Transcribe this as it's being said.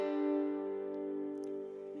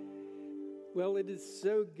Well, it is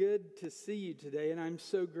so good to see you today, and I'm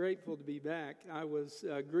so grateful to be back. I was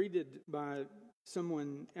greeted by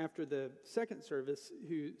someone after the second service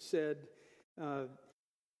who said,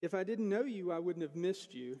 if I didn't know you, I wouldn't have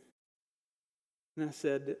missed you. And I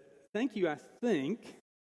said, thank you, I think.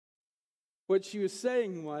 What she was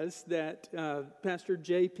saying was that Pastor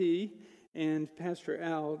JP and Pastor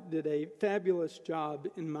Al did a fabulous job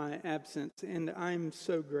in my absence, and I'm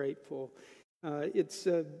so grateful.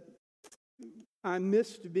 I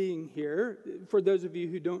missed being here. For those of you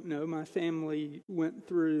who don't know, my family went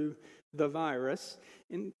through the virus,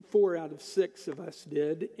 and 4 out of 6 of us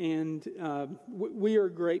did, and we are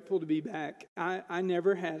grateful to be back. I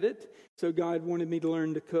never had it, so God wanted me to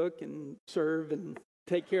learn to cook and serve and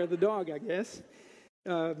take care of the dog, I guess.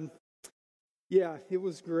 Yeah, it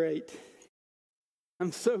was great.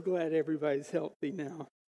 I'm so glad everybody's healthy now,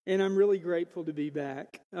 and I'm really grateful to be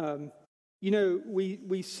back.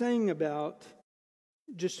 We sang about,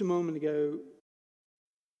 just a moment ago,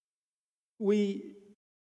 we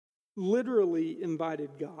literally invited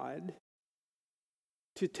God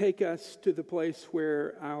to take us to the place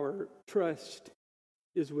where our trust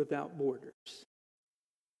is without borders.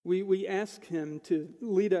 We ask Him to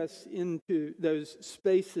lead us into those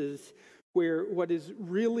spaces where what is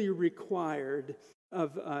really required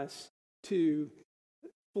of us to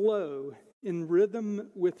flow in rhythm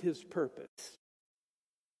with His purpose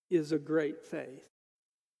is a great faith.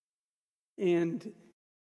 And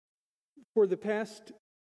for the past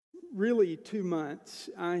really 2 months,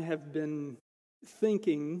 I have been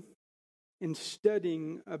thinking and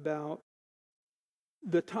studying about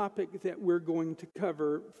the topic that we're going to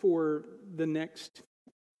cover for the next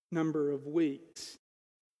number of weeks.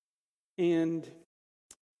 And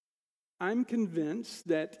I'm convinced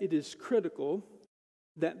that it is critical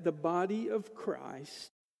that the body of Christ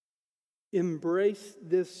embrace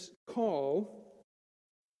this call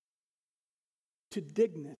to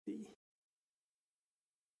dignity.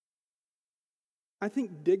 I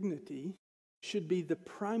think dignity should be the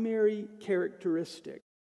primary characteristic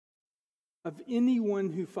of anyone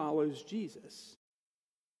who follows Jesus,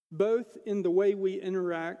 both in the way we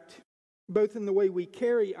interact, both in the way we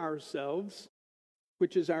carry ourselves,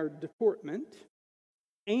 which is our deportment,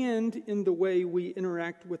 and in the way we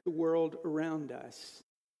interact with the world around us,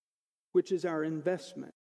 which is our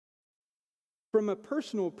investment. From a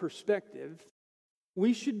personal perspective,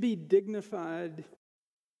 we should be dignified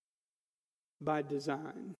by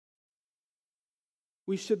design.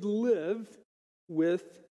 We should live with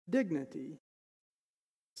dignity.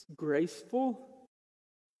 It's graceful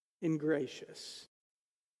and gracious,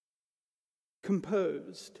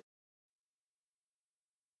 composed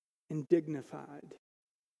and dignified,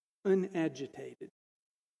 unagitated.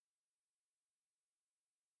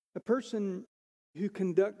 A person who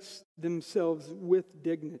conducts themselves with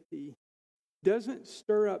dignity doesn't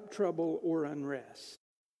stir up trouble or unrest.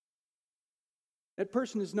 That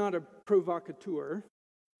person is not a provocateur,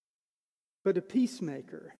 but a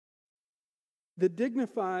peacemaker. The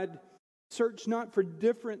dignified search not for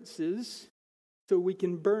differences so we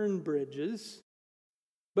can burn bridges,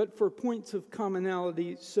 but for points of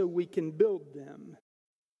commonality so we can build them.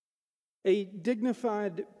 A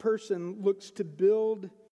dignified person looks to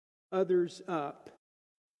build others up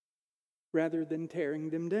rather than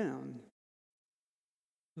tearing them down.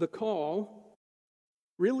 The call,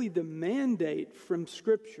 really the mandate from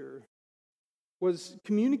Scripture, was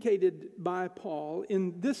communicated by Paul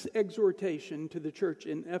in this exhortation to the church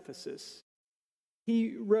in Ephesus.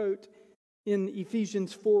 He wrote in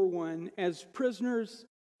Ephesians 4:1, as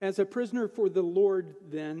a prisoner for the Lord,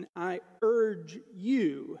 then, I urge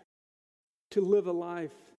you to live a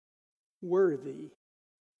life worthy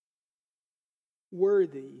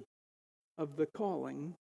of the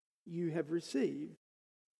calling you have received.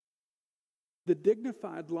 The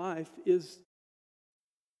dignified life it's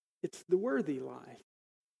the worthy life.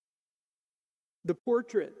 The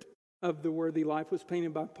portrait of the worthy life was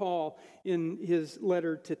painted by Paul in his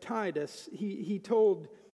letter to Titus. He told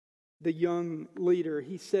the young leader,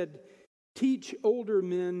 he said, teach older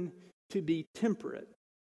men to be temperate,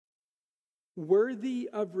 worthy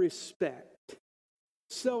of respect,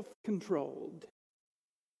 self-controlled,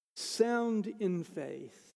 sound in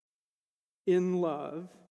faith, in love,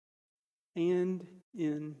 and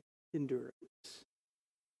in endurance.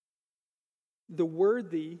 The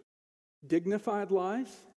worthy, dignified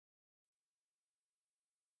life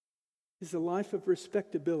is a life of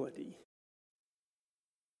respectability.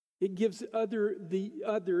 It gives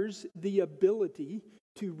others the ability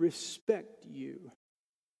to respect you.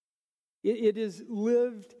 It is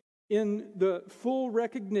lived in the full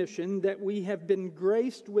recognition that we have been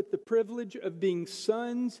graced with the privilege of being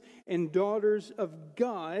sons and daughters of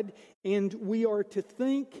God, and we are to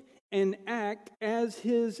think and act as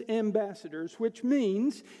His ambassadors, which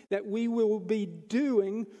means that we will be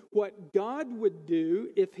doing what God would do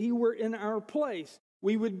if He were in our place.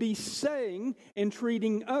 We would be saying and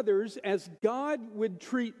treating others as God would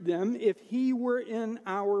treat them if He were in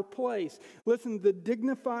our place. Listen, the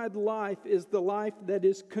dignified life is the life that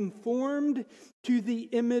is conformed to the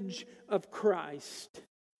image of Christ,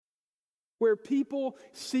 where people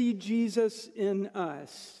see Jesus in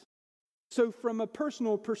us. So from a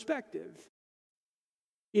personal perspective,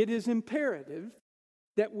 it is imperative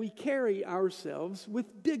that we carry ourselves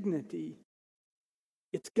with dignity.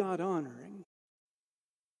 It's God-honoring.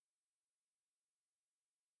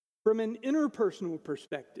 From an interpersonal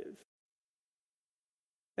perspective,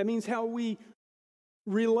 that means how we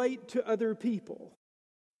relate to other people.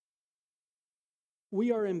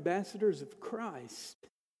 We are ambassadors of Christ.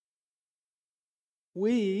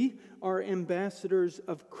 We are ambassadors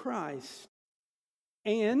of Christ.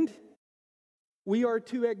 And we are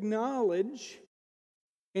to acknowledge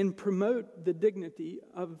and promote the dignity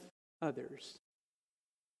of others.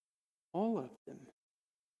 All of them.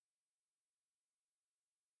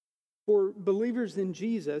 For believers in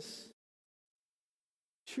Jesus,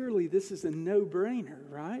 surely this is a no-brainer,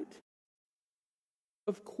 right?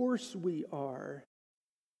 Of course we are.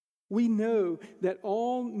 We know that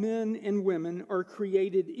all men and women are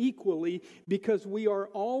created equally because we are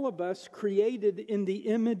all of us created in the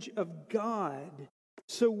image of God.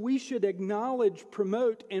 So we should acknowledge,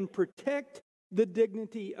 promote, and protect the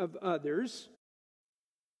dignity of others.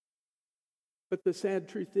 But the sad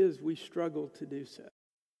truth is we struggle to do so.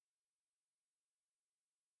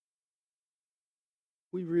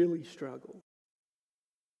 We really struggle.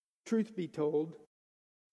 Truth be told,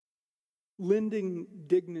 lending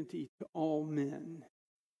dignity to all men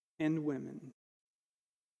and women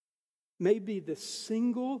may be the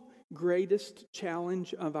single greatest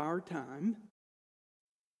challenge of our time,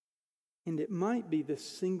 and it might be the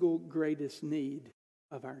single greatest need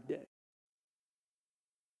of our day.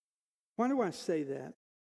 Why do I say that?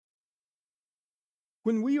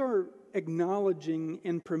 When we are acknowledging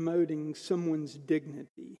and promoting someone's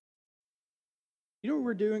dignity, you know what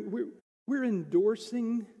we're doing? We're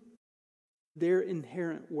endorsing their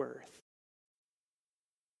inherent worth.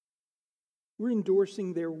 We're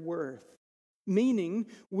endorsing their worth, meaning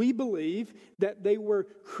we believe that they were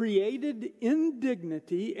created in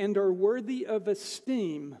dignity and are worthy of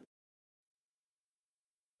esteem.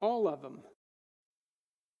 All of them.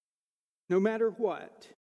 No matter what.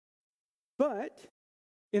 But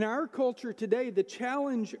in our culture today, the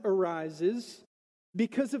challenge arises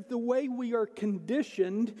because of the way we are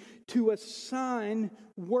conditioned to assign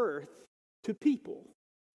worth to people.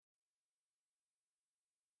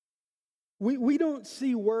 We don't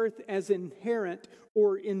see worth as inherent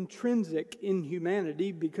or intrinsic in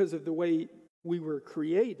humanity because of the way we were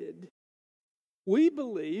created. We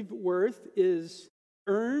believe worth is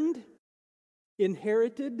earned,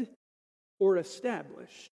 inherited, or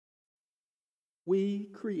established. We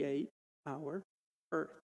create our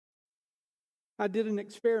earth. I did an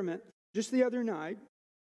experiment just the other night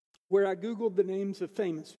where I Googled the names of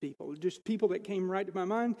famous people, just people that came right to my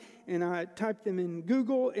mind, and I typed them in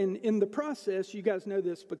Google, and in the process, you guys know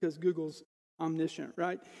this because Google's omniscient,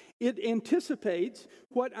 right? It anticipates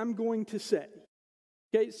what I'm going to say.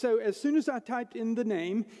 Okay, so as soon as I typed in the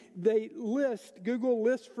name, Google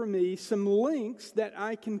lists for me some links that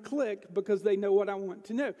I can click because they know what I want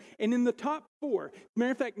to know. And in the top 4,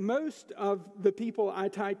 matter of fact, most of the people I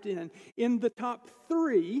typed in the top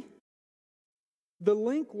 3, the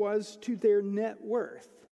link was to their net worth.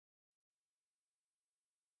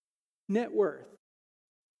 Net worth.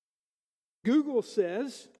 Google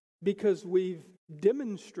says, because we've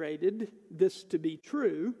demonstrated this to be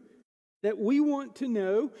true, that we want to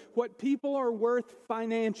know what people are worth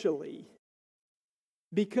financially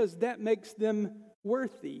because that makes them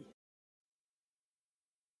worthy.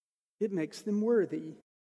 It makes them worthy.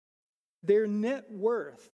 Their net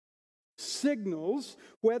worth signals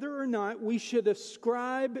whether or not we should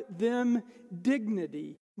ascribe them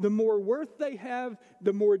dignity. The more worth they have,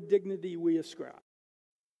 the more dignity we ascribe.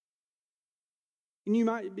 And you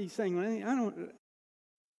might be saying, well,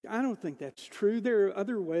 I don't think that's true. There are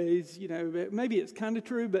other ways, maybe it's kind of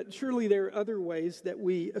true, but surely there are other ways that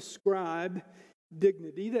we ascribe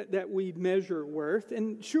dignity, that we measure worth.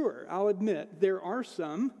 And sure, I'll admit, there are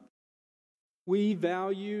some. We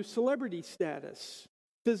value celebrity status,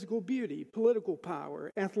 physical beauty, political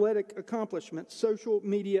power, athletic accomplishments, social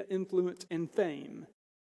media influence, and fame.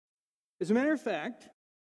 As a matter of fact,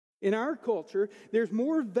 in our culture, there's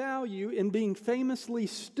more value in being famously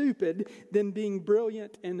stupid than being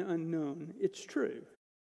brilliant and unknown. It's true.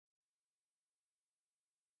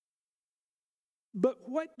 But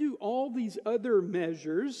what do all these other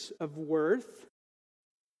measures of worth,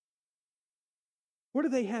 what do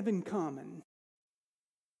they have in common?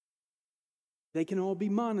 They can all be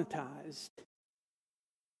monetized.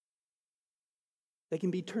 They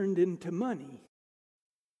can be turned into money.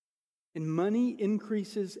 And money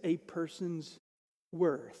increases a person's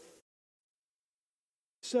worth.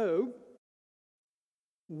 So,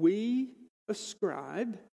 we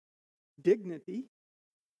ascribe dignity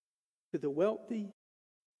to the wealthy,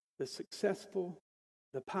 the successful,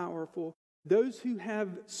 the powerful, those who have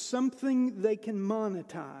something they can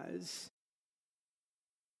monetize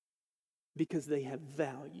because they have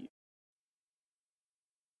value.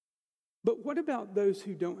 But what about those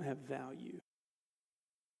who don't have value?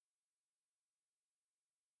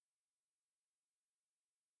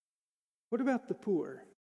 What about the poor,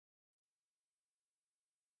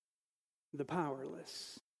 the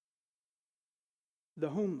powerless, the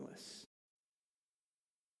homeless?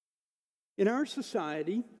 In our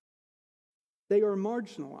society, they are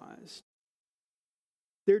marginalized.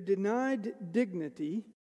 They're denied dignity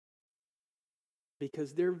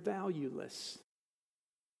because they're valueless.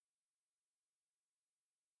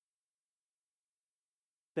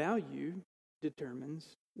 Value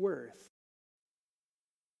determines worth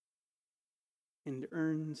and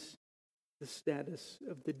earns the status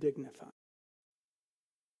of the dignified.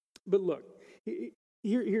 But look,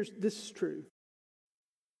 this is true.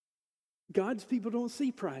 God's people don't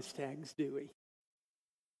see price tags, do we?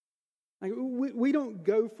 Like, we don't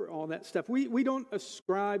go for all that stuff. We don't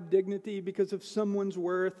ascribe dignity because of someone's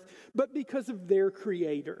worth, but because of their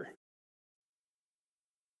Creator.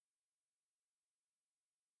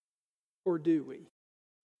 Or do we?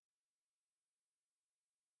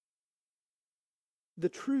 The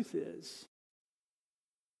truth is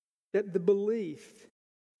that the belief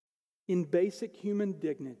in basic human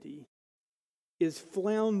dignity is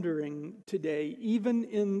floundering today, even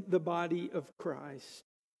in the body of Christ,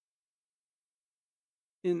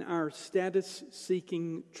 in our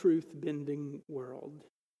status-seeking, truth-bending world.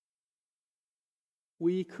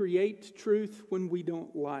 We create truth when we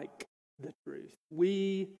don't like the truth.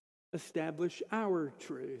 We establish our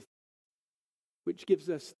truth, which gives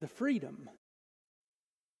us the freedom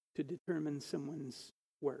to determine someone's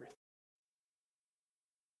worth.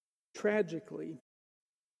 Tragically,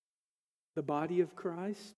 the body of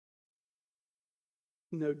Christ,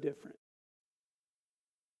 no different.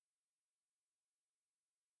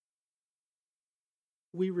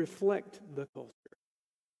 We reflect the culture.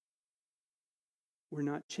 We're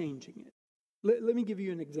not changing it. Let me give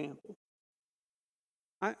you an example.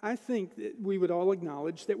 I think that we would all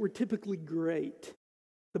acknowledge that we're typically great.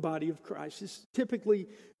 The body of Christ is typically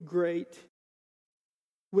great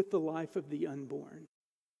with the life of the unborn,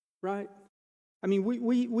 right? I mean,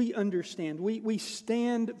 we understand. We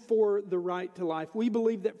stand for the right to life. We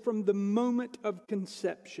believe that from the moment of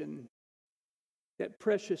conception, that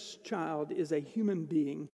precious child is a human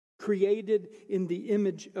being created in the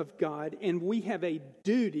image of God, and we have a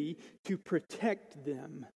duty to protect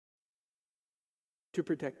them. To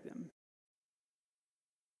protect them.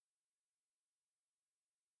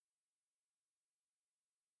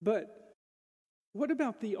 But what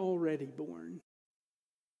about the already born?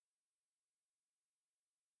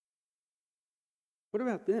 What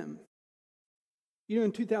about them? You know,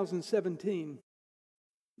 in 2017,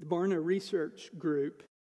 the Barna Research Group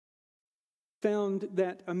found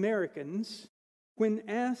that Americans, when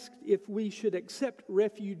asked if we should accept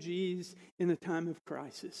refugees in a time of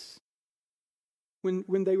crisis,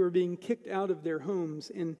 when they were being kicked out of their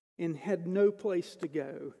homes and had no place to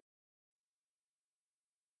go,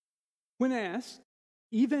 when asked,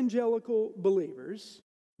 evangelical believers,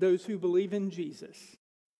 those who believe in Jesus,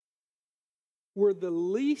 were the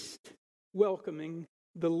least welcoming,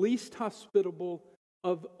 the least hospitable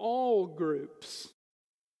of all groups.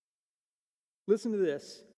 Listen to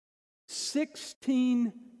this.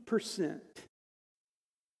 16%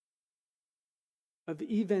 of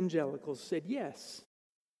evangelicals said yes,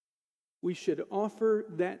 we should offer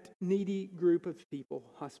that needy group of people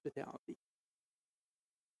hospitality.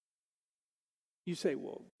 You say,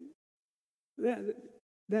 well,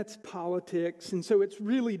 that's politics, and so it's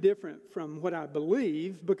really different from what I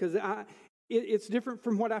believe, because it's different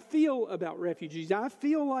from what I feel about refugees. I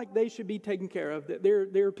feel like they should be taken care of, that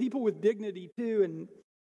there are people with dignity too, and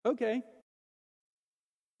okay,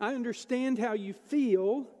 I understand how you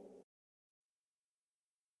feel,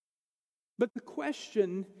 but the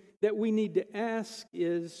question that we need to ask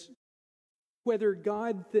is whether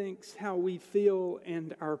God thinks how we feel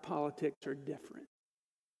and our politics are different.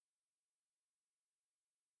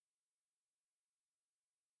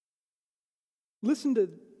 Listen to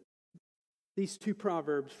these two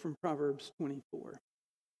proverbs from Proverbs 24.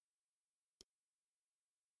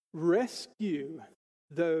 Rescue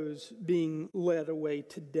those being led away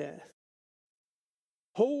to death.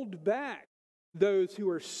 Hold back those who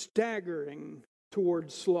are staggering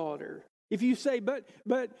towards slaughter. If you say, but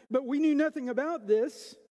we knew nothing about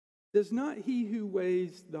this, does not he who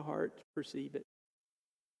weighs the heart perceive it?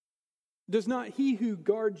 Does not he who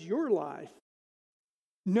guards your life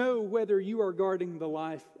know whether you are guarding the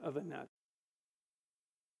life of another?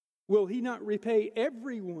 Will he not repay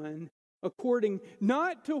everyone according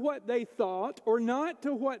not to what they thought or not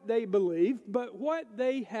to what they believed, but what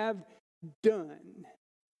they have done?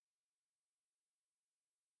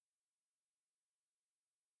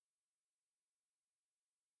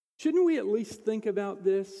 Shouldn't we at least think about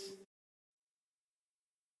this?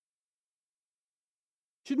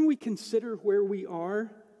 Shouldn't we consider where we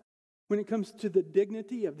are when it comes to the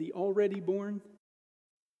dignity of the already born?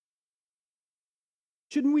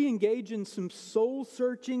 Shouldn't we engage in some soul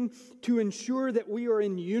searching to ensure that we are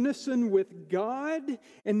in unison with God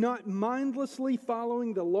and not mindlessly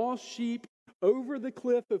following the lost sheep over the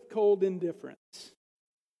cliff of cold indifference?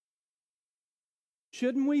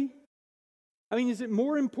 Shouldn't we? I mean, is it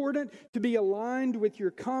more important to be aligned with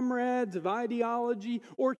your comrades of ideology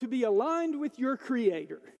or to be aligned with your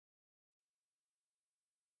Creator?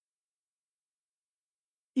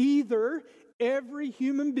 Either every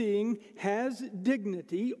human being has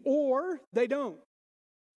dignity or they don't.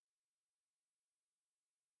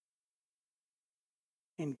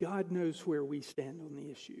 And God knows where we stand on the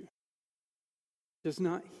issue. Does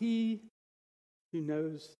not He who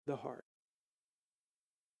knows the heart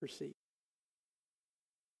perceive?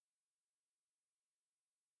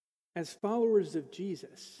 As followers of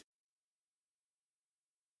Jesus,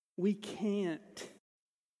 we can't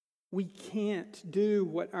do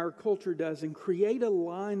what our culture does and create a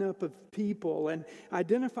lineup of people and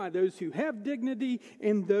identify those who have dignity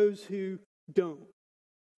and those who don't.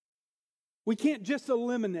 We can't just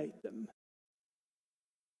eliminate them.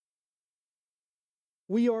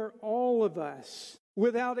 We are, all of us,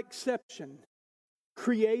 without exception,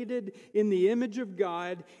 created in the image of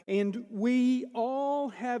God, and we all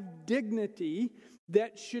have dignity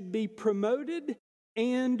that should be promoted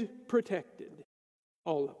and protected.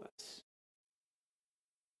 All of us.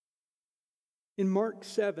 In Mark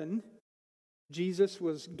 7, Jesus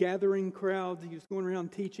was gathering crowds. He was going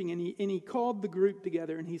around teaching, and he called the group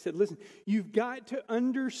together, and he said, listen, you've got to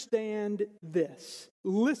understand this.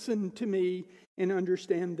 Listen to me and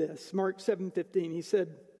understand this. Mark 7:15, he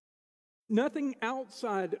said, nothing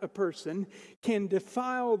outside a person can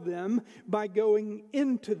defile them by going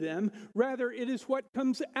into them. Rather, it is what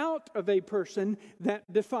comes out of a person that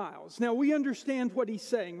defiles. Now, we understand what he's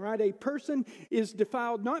saying, right? A person is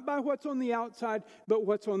defiled not by what's on the outside, but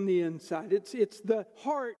what's on the inside. It's the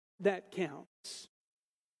heart that counts.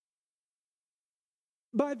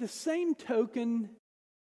 By the same token,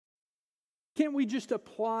 can't we just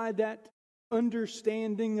apply that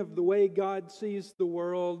understanding of the way God sees the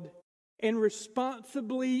world and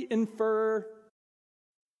responsibly infer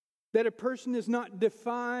that a person is not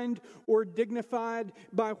defined or dignified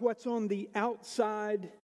by what's on the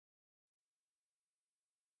outside?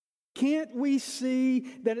 Can't we see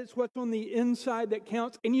that it's what's on the inside that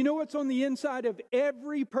counts? And you know what's on the inside of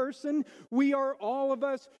every person? We are, all of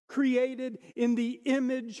us, created in the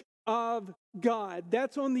image of God.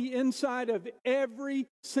 That's on the inside of every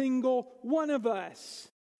single one of us.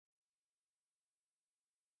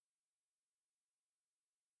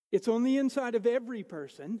 It's on the inside of every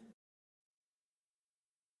person,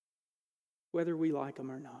 whether we like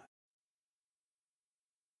them or not.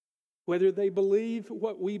 Whether they believe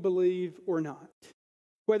what we believe or not.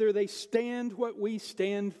 Whether they stand what we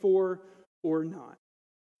stand for or not.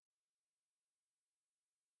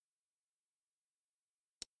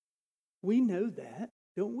 We know that,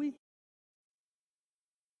 don't we?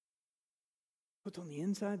 What's on the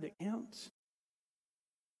inside that counts.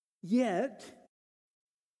 Yet,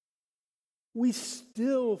 we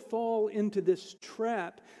still fall into this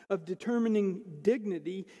trap of determining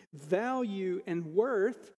dignity, value, and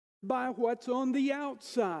worth by what's on the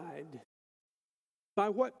outside. By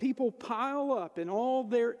what people pile up in all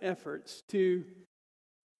their efforts to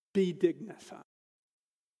be dignified.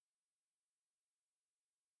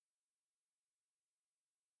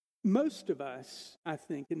 Most of us, I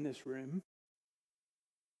think, in this room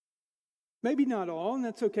Maybe not all, and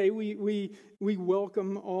that's okay. We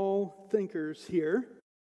welcome all thinkers here.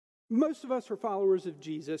 Most of us are followers of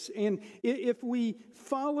Jesus, and if we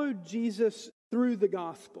followed Jesus through the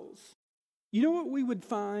Gospels, you know what we would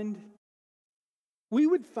find? We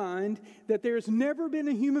would find that there's never been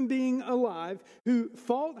a human being alive who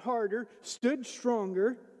fought harder, stood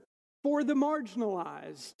stronger for the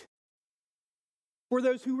marginalized, for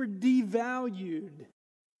those who were devalued.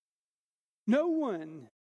 No one.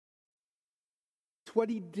 It's what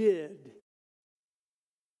he did.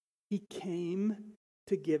 He came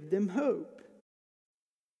to give them hope.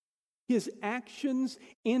 His actions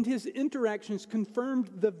and his interactions confirmed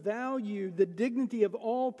the value, the dignity of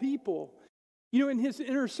all people. You know, in his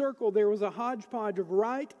inner circle, there was a hodgepodge of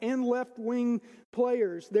right and left-wing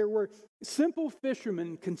players. There were simple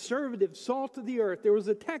fishermen, conservative, salt of the earth. There was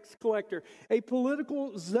a tax collector, a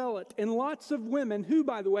political zealot, and lots of women who,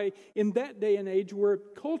 by the way, in that day and age were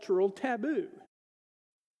cultural taboo.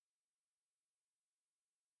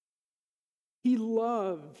 He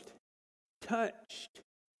loved, touched,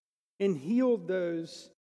 and healed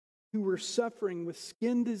those who were suffering with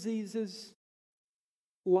skin diseases,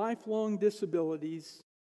 lifelong disabilities,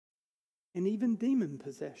 and even demon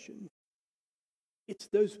possession. It's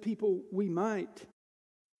those people we might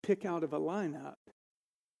pick out of a lineup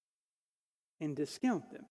and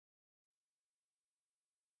discount them.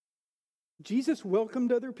 Jesus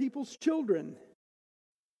welcomed other people's children.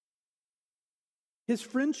 His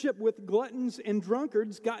friendship with gluttons and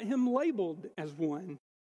drunkards got him labeled as one.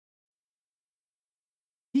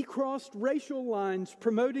 He crossed racial lines,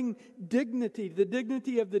 promoting dignity, the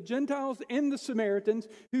dignity of the Gentiles and the Samaritans,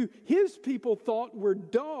 who his people thought were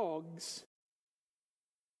dogs.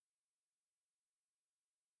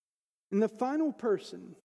 And the final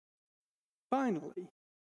person, finally,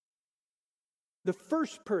 the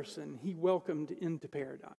first person he welcomed into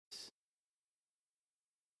paradise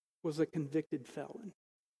was a convicted felon.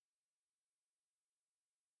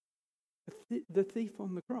 The thief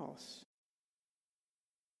on the cross.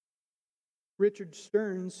 Richard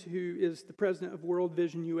Stearns, who is the president of World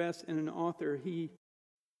Vision US and an author, he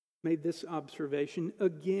made this observation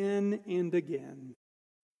again and again.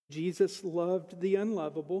 Jesus loved the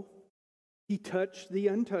unlovable. He touched the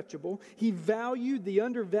untouchable. He valued the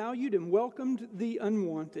undervalued and welcomed the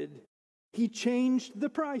unwanted. He changed the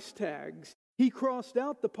price tags. He crossed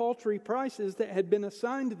out the paltry prices that had been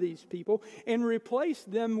assigned to these people and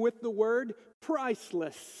replaced them with the word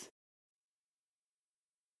priceless.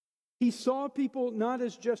 He saw people not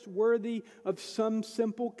as just worthy of some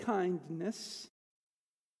simple kindness,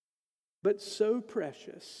 but so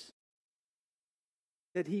precious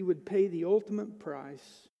that he would pay the ultimate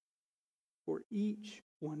price for each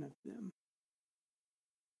one of them.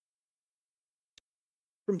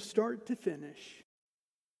 From start to finish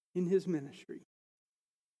in his ministry,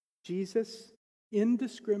 Jesus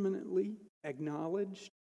indiscriminately acknowledged,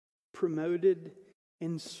 promoted,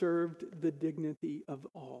 and served the dignity of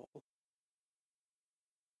all,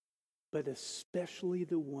 but especially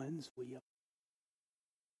the ones we offend.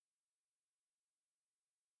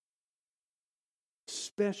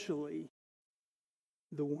 Especially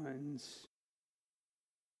the ones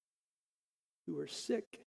who are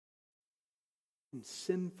sick and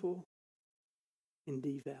sinful and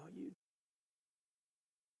devalued.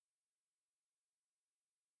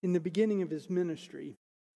 In the beginning of his ministry,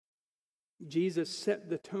 Jesus set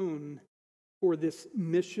the tone for this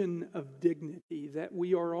mission of dignity that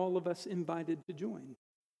we are all of us invited to join.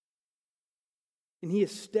 And he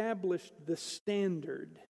established the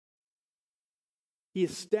standard. He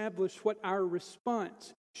established what our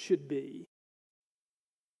response should be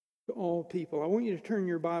to all people. I want you to turn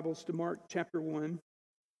your Bibles to Mark chapter 1.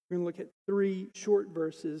 We're going to look at 3 short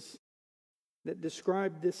verses that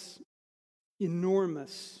describe this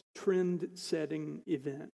enormous trend-setting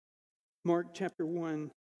event. Mark chapter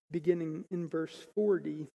 1, beginning in verse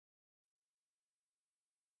 40.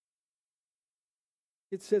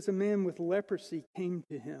 It says, a man with leprosy came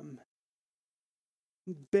to him,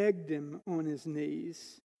 begged him on his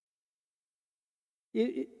knees.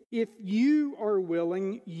 If you are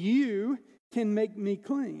willing, you can make me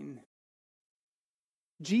clean.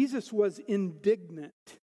 Jesus was indignant.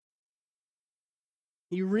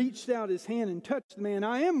 He reached out his hand and touched the man.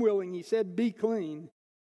 I am willing, he said, be clean.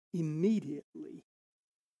 Immediately,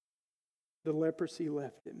 the leprosy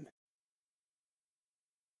left him,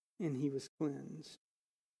 and he was cleansed.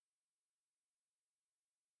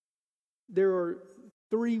 There are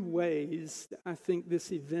 3 ways that I think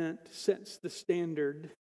this event sets the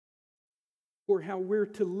standard for how we're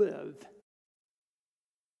to live.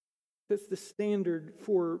 That's the standard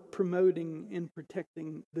for promoting and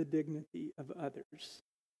protecting the dignity of others.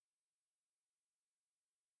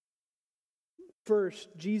 First,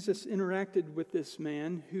 Jesus interacted with this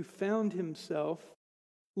man who found himself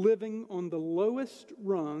living on the lowest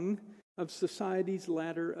rung of society's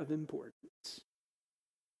ladder of importance.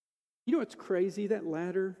 You know what's crazy? That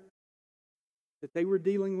ladder that they were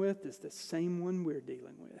dealing with is the same one we're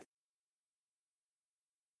dealing with.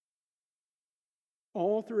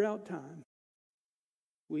 All throughout time,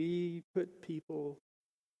 we put people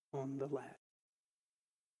on the ladder.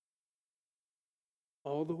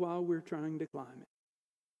 All the while we're trying to climb it.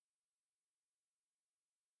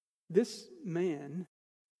 This man,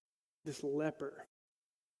 this leper,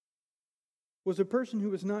 was a person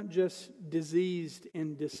who was not just diseased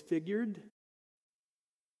and disfigured,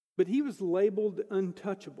 but he was labeled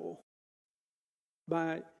untouchable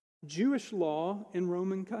by Jewish law and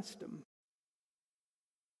Roman custom.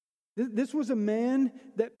 This was a man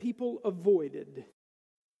that people avoided.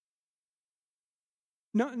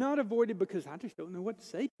 Not avoided because I just don't know what to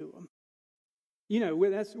say to him. You know,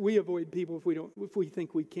 we avoid people if we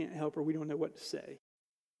think we can't help or we don't know what to say.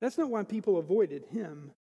 That's not why people avoided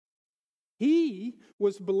him. He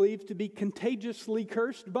was believed to be contagiously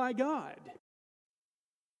cursed by God.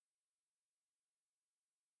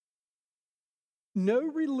 No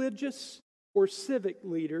religious or civic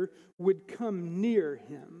leader would come near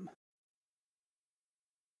him.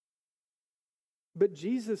 But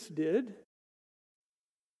Jesus did.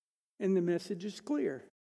 And the message is clear,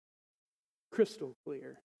 crystal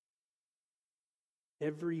clear.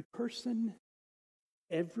 Every person,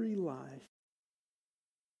 every life,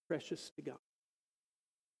 precious to God.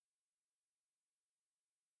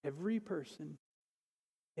 Every person,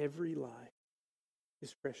 every life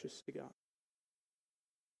is precious to God.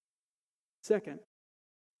 Second,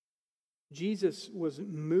 Jesus was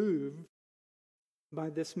moved by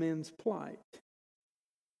this man's plight.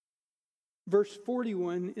 Verse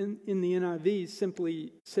 41 in the NIV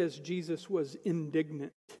simply says Jesus was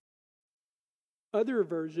indignant. Other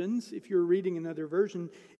versions, if you're reading another version,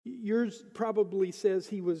 yours probably says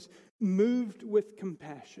he was moved with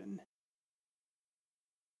compassion.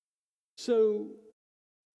 So,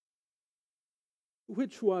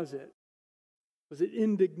 which was it? Was it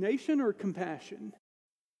indignation or compassion?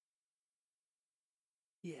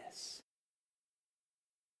 Yes.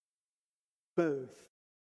 Both.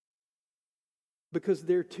 Because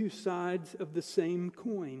they're two sides of the same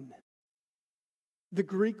coin. The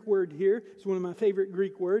Greek word here is one of my favorite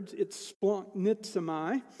Greek words. It's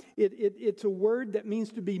splonktnitsomai. It's a word that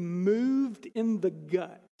means to be moved in the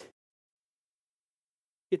gut.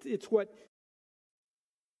 It's what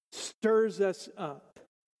stirs us up.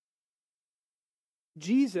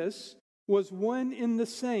 Jesus was one in the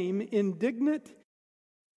same, indignant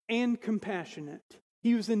and compassionate.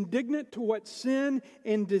 He was indignant to what sin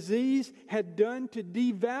and disease had done to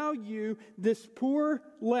devalue this poor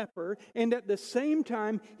leper, and at the same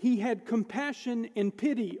time, he had compassion and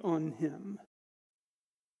pity on him.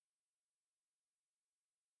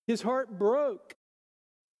 His heart broke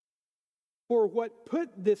for what put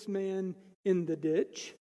this man in the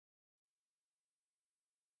ditch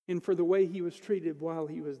and for the way he was treated while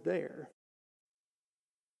he was there.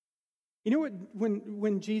 You know what?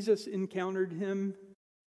 When Jesus encountered him,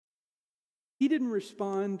 he didn't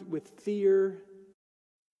respond with fear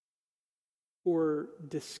or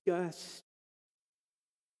disgust.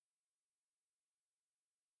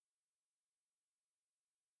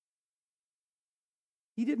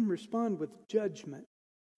 He didn't respond with judgment.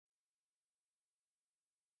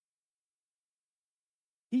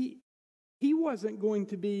 He wasn't going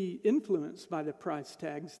to be influenced by the price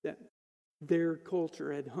tags that their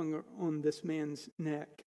culture had hung on this man's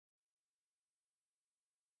neck.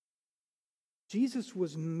 Jesus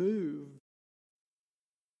was moved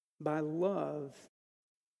by love,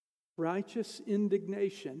 righteous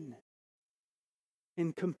indignation,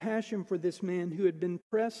 and compassion for this man who had been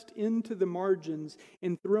pressed into the margins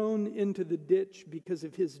and thrown into the ditch because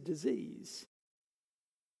of his disease.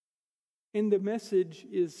 And the message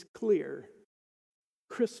is clear,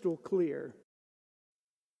 crystal clear.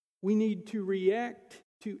 We need to react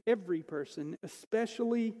to every person,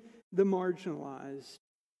 especially the marginalized,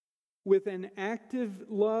 with an active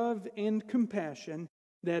love and compassion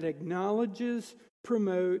that acknowledges,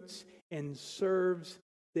 promotes, and serves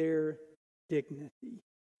their dignity.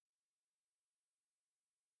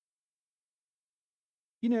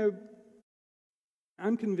 You know,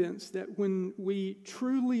 I'm convinced that when we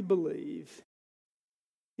truly believe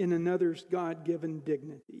in another's God-given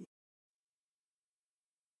dignity,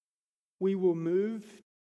 we will move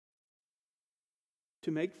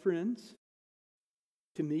to make friends,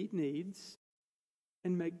 to meet needs,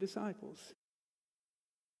 and make disciples.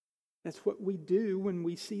 That's what we do when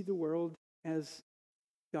we see the world as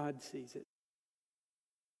God sees it.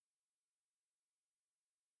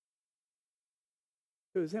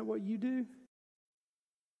 So is that what you do?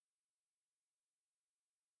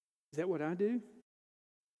 Is that what I do?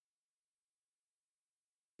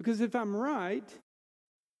 Because if I'm right,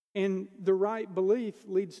 and the right belief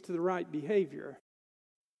leads to the right behavior,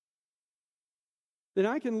 then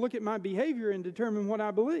I can look at my behavior and determine what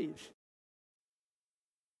I believe.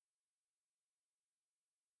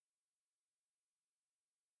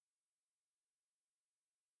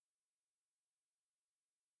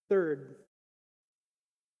 Third,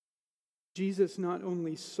 Jesus not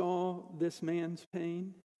only saw this man's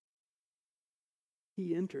pain,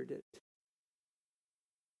 he entered it.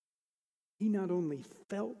 He not only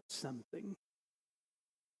felt something,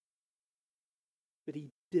 but he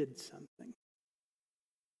did something.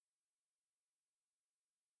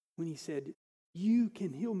 When he said, "You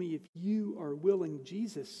can heal me if you are willing,"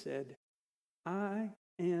 Jesus said, "I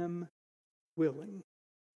am willing.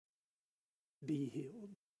 Be healed."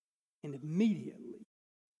 And immediately,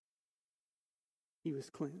 he was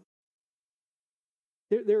cleansed.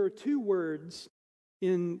 There are two words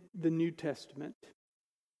in the New Testament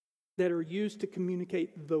that are used to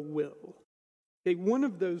communicate the will. Okay, one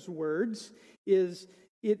of those words is,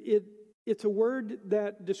 it's a word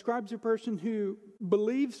that describes a person who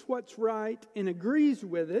believes what's right and agrees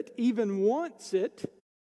with it, even wants it,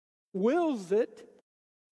 wills it,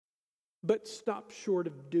 but stops short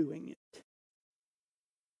of doing it.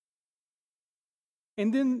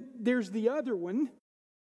 And then there's the other one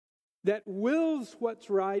that wills what's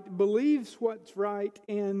right, believes what's right,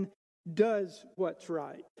 and does what's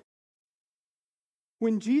right.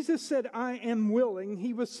 When Jesus said, "I am willing,"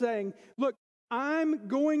 he was saying, look, I'm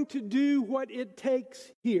going to do what it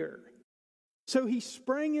takes here. So he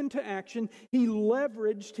sprang into action. He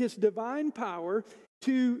leveraged his divine power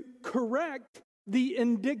to correct the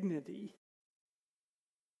indignity.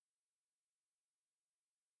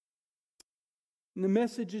 And the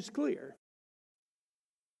message is clear,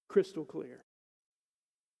 crystal clear.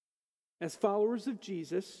 As followers of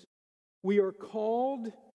Jesus, we are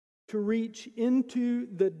called to reach into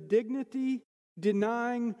the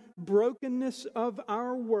dignity-denying brokenness of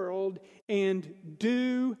our world and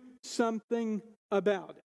do something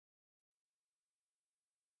about it.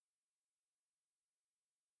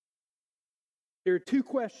 There are two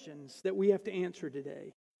questions that we have to answer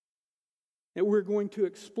today that we're going to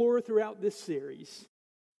explore throughout this series.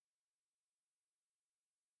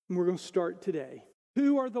 And we're going to start today.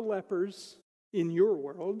 Who are the lepers in your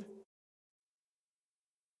world?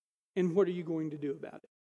 And what are you going to do about it?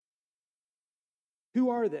 Who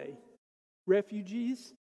are they?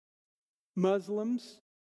 Refugees? Muslims?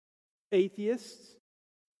 Atheists?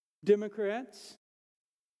 Democrats?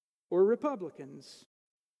 Or Republicans?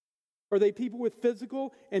 Are they people with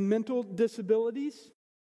physical and mental disabilities?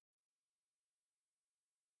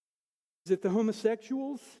 Is it the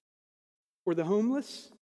homosexuals or the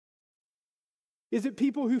homeless? Is it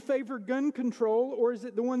people who favor gun control, or is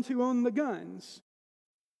it the ones who own the guns?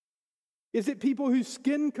 Is it people whose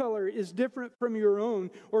skin color is different from your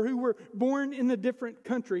own, or who were born in a different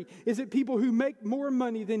country? Is it people who make more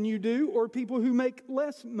money than you do, or people who make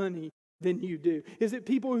less money than you do? Is it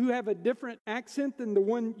people who have a different accent than the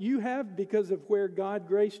one you have because of where God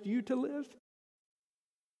graced you to live?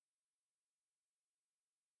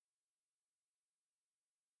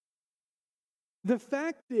 The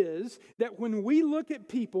fact is that when we look at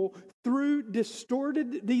people through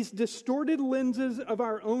these distorted lenses of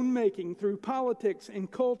our own making, through politics and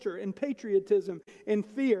culture and patriotism and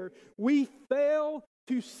fear, we fail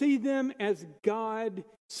to see them as God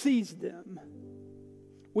sees them.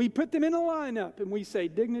 We put them in a lineup and we say,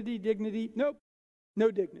 dignity, dignity. Nope, no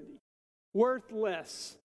dignity.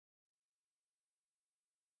 Worthless.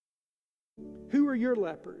 Who are your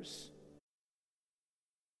lepers?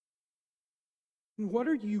 And what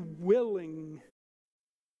are you willing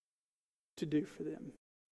to do for them?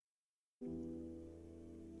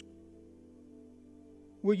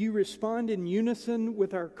 Will you respond in unison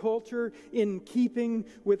with our culture, in keeping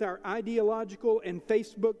with our ideological and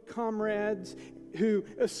Facebook comrades who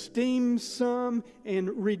esteem some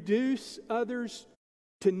and reduce others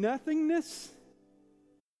to nothingness?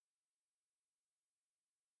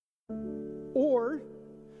 Or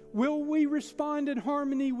will we respond in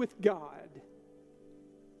harmony with God?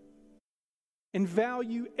 and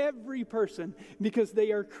value every person because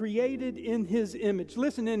they are created in His image.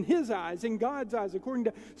 Listen, in His eyes, in God's eyes, according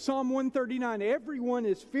to Psalm 139, everyone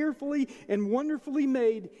is fearfully and wonderfully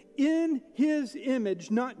made in His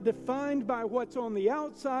image, not defined by what's on the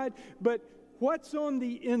outside, but what's on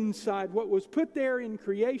the inside, what was put there in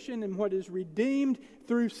creation and what is redeemed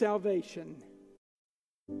through salvation.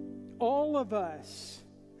 All of us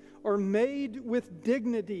are made with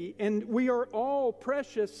dignity, and we are all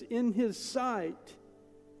precious in His sight.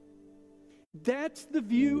 That's the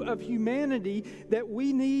view of humanity that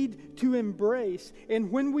we need to embrace.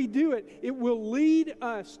 And when we do it, it will lead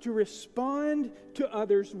us to respond to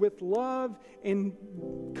others with love and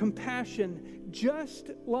compassion,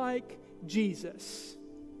 just like Jesus,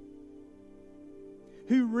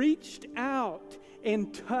 who reached out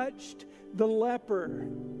and touched the leper.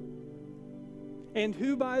 And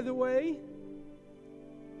who, by the way,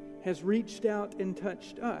 has reached out and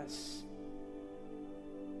touched us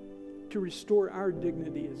to restore our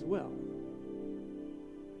dignity as well.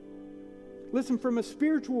 Listen, from a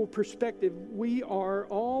spiritual perspective, we are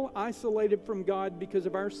all isolated from God because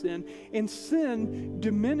of our sin, and sin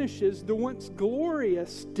diminishes the once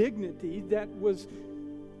glorious dignity that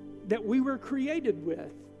we were created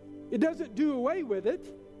with. It doesn't do away with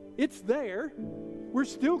it. It's there. We're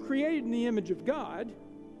still created in the image of God.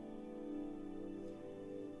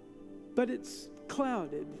 But it's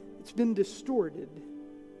clouded. It's been distorted.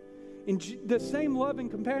 And the same love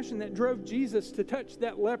and compassion that drove Jesus to touch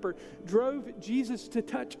that leper drove Jesus to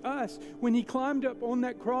touch us when He climbed up on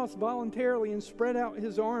that cross voluntarily and spread out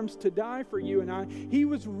His arms to die for you and I. He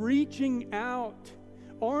was reaching out,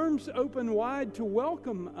 arms open wide to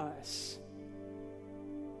welcome us.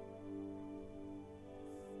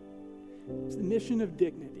 It's the mission of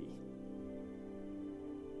dignity.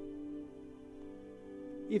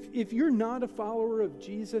 If you're not a follower of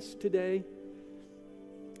Jesus today,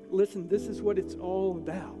 listen, this is what it's all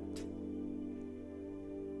about.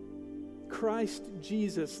 Christ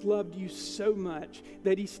Jesus loved you so much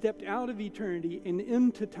that He stepped out of eternity and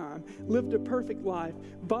into time, lived a perfect life,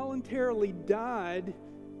 voluntarily died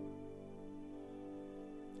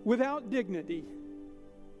without dignity,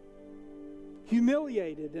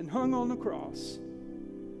 humiliated and hung on the cross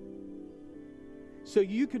so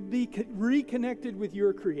you could be reconnected with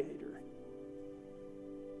your Creator.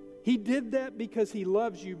 He did that because He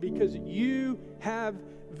loves you, because you have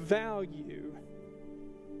value.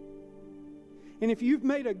 And if you've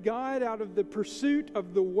made a God out of the pursuit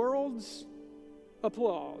of the world's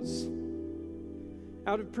applause,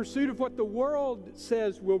 out of pursuit of what the world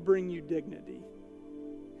says will bring you dignity,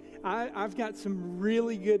 I've got some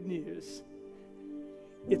really good news.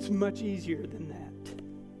 It's much easier than that.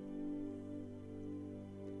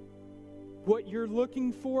 What you're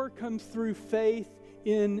looking for comes through faith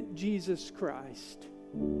in Jesus Christ,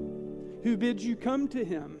 who bids you come to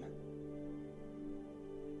Him.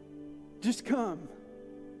 Just come.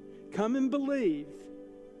 Come and believe.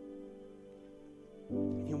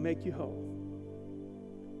 And He'll make you whole.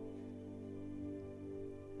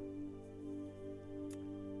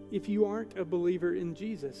 If you aren't a believer in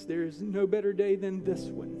Jesus, there is no better day than this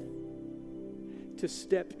one to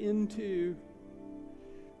step into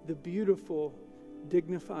the beautiful,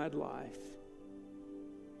 dignified life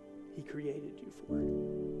He created you for.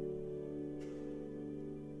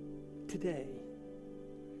 Today,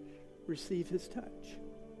 receive His touch.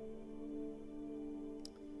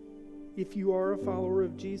 If you are a follower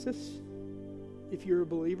of Jesus, if you're a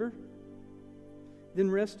believer,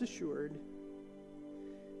 then rest assured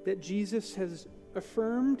that Jesus has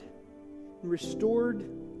affirmed, restored,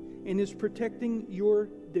 and is protecting your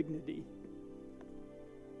dignity.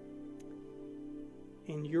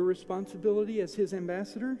 And your responsibility as His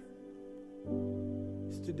ambassador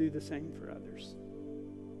is to do the same for others.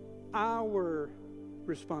 Our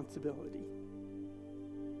responsibility.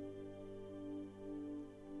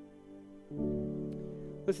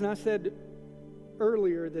 Listen, I said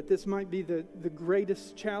earlier that this might be the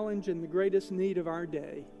greatest challenge and the greatest need of our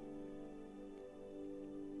day.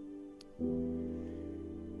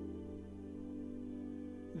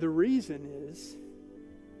 The reason is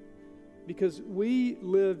because we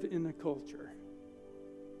live in a culture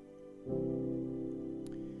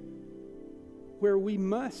where we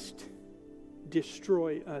must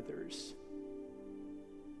destroy others,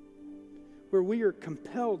 where we are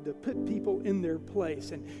compelled to put people in their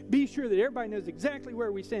place and be sure that everybody knows exactly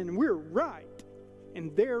where we stand and we're right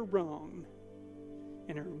and they're wrong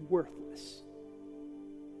and are worthless.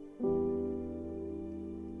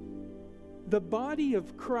 The body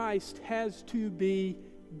of Christ has to be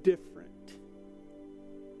different.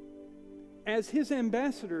 as his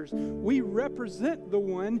ambassadors, we represent the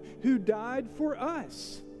one who died for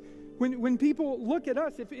us. When people look at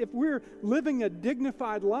us, if we're living a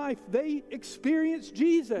dignified life, they experience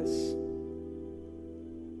Jesus.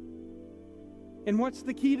 And what's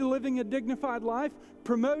the key to living a dignified life?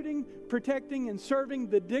 Promoting, protecting, and serving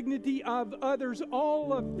the dignity of others,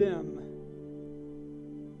 all of them,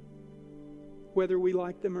 whether we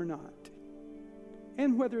like them or not,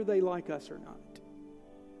 and whether they like us or not.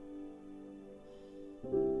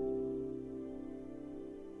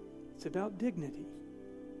 It's about dignity.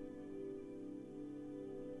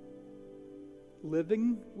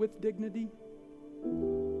 Living with dignity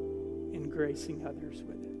and gracing others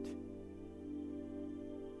with it.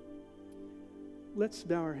 Let's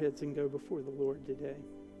bow our heads and go before the Lord today.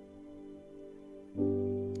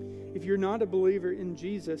 If you're not a believer in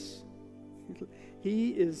Jesus, He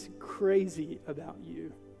is crazy about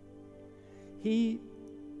you. He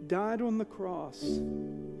died on the cross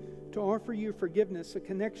to offer you forgiveness, a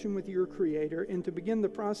connection with your Creator, and to begin the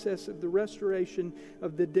process of the restoration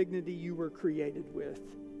of the dignity you were created with.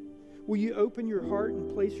 Will you open your heart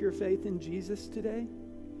and place your faith in Jesus today?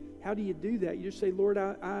 How do you do that? You just say, Lord,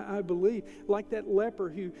 I believe. Like that leper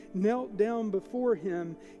who knelt down before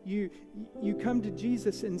him, you come to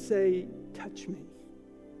Jesus and say, touch me,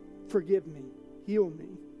 forgive me, heal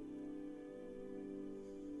me.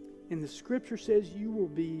 And the Scripture says you will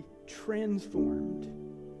be transformed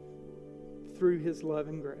through His love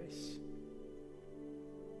and grace.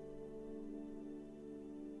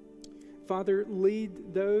 Father,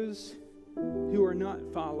 lead those who are not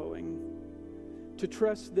following to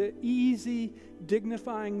trust the easy,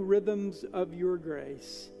 dignifying rhythms of your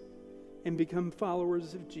grace and become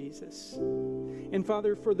followers of Jesus. And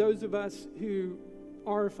Father, for those of us who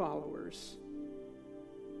are followers,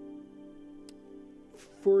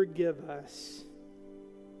 forgive us.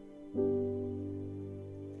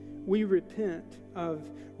 We repent of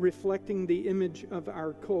reflecting the image of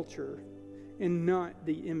our culture and not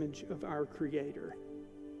the image of our Creator.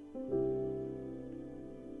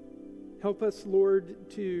 Help us,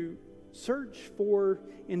 Lord, to search for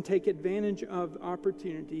and take advantage of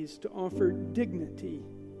opportunities to offer dignity,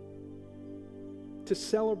 to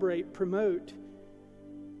celebrate, promote,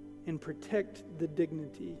 and protect the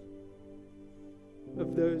dignity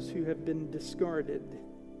of those who have been discarded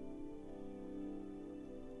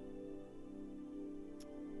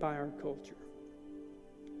by our culture.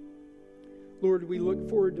 Lord, we look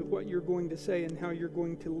forward to what you're going to say and how you're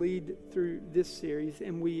going to lead through this series,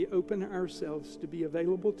 and we open ourselves to be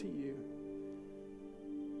available to you,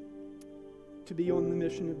 to be on the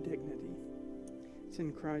mission of dignity. It's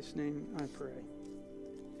in Christ's name I pray.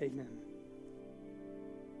 Amen.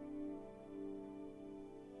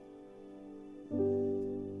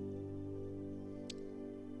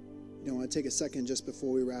 I want to take a second just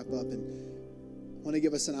before we wrap up and want to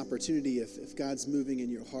give us an opportunity, if God's moving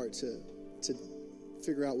in your heart, to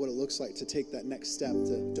figure out what it looks like to take that next step,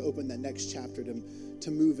 to open that next chapter,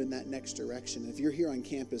 to move in that next direction. If you're here on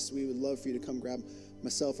campus, we would love for you to come grab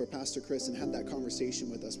myself or Pastor Chris and have that conversation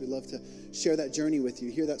with us. We'd love to share that journey with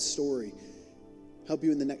you, hear that story, help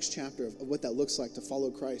you in the next chapter of what that looks like to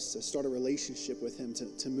follow Christ, to start a relationship with Him,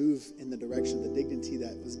 to move in the direction of the dignity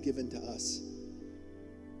that was given to us.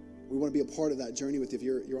 We want to be a part of that journey with you.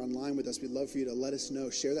 If you're online with us, we'd love for you to let us know.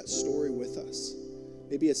 Share that story with us.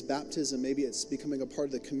 Maybe it's baptism. Maybe it's becoming a part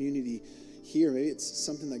of the community here. Maybe it's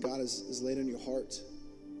something that God has laid on your heart to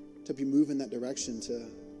help you move in that direction, to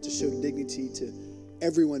show dignity to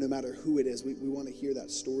everyone, no matter who it is. We want to hear that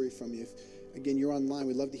story from you. If, again, you're online,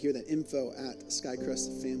 we'd love to hear that info at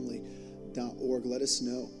skycrestfamily.org. Let us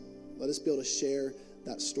know. Let us be able to share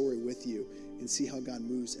that story with you and see how God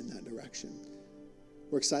moves in that direction.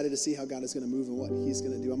 We're excited to see how God is going to move and what He's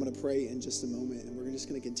going to do. I'm going to pray in just a moment, and we're just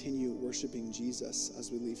going to continue worshiping Jesus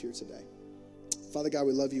as we leave here today. Father God,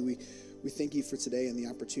 we love you. We thank you for today and the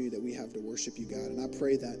opportunity that we have to worship you, God. And I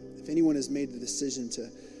pray that if anyone has made the decision to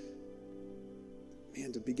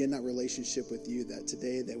begin that relationship with you, that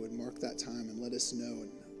today they would mark that time and let us know,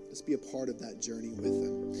 and let's be a part of that journey with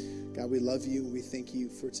them. God, we love you. We thank you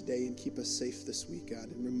for today, and keep us safe this week,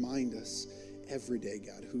 God, and remind us every day,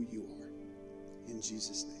 God, who you are. In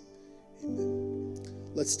Jesus' name, amen.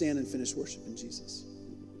 Let's stand and finish worshiping Jesus.